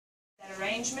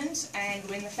arrangement, and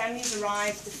when the families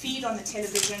arrived, the feed on the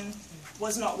television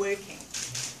was not working.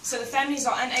 So the families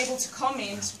are unable to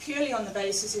comment purely on the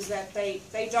basis is that they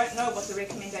don't know what the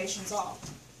recommendations are.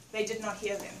 They did not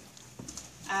hear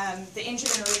them. The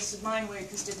injured and arrested mine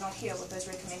workers did not hear what those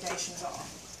recommendations are.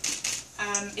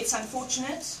 It's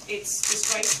unfortunate, it's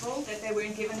disgraceful that they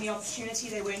weren't given the opportunity,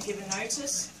 they weren't given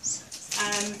notice.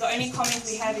 The only comment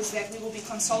we have is that we will be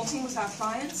consulting with our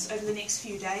clients over the next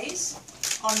few days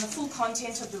on the full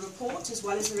content of the report as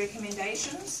well as the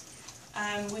recommendations.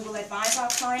 We will advise our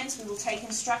clients, we will take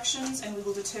instructions, and we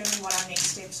will determine what our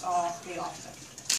next steps are thereafter.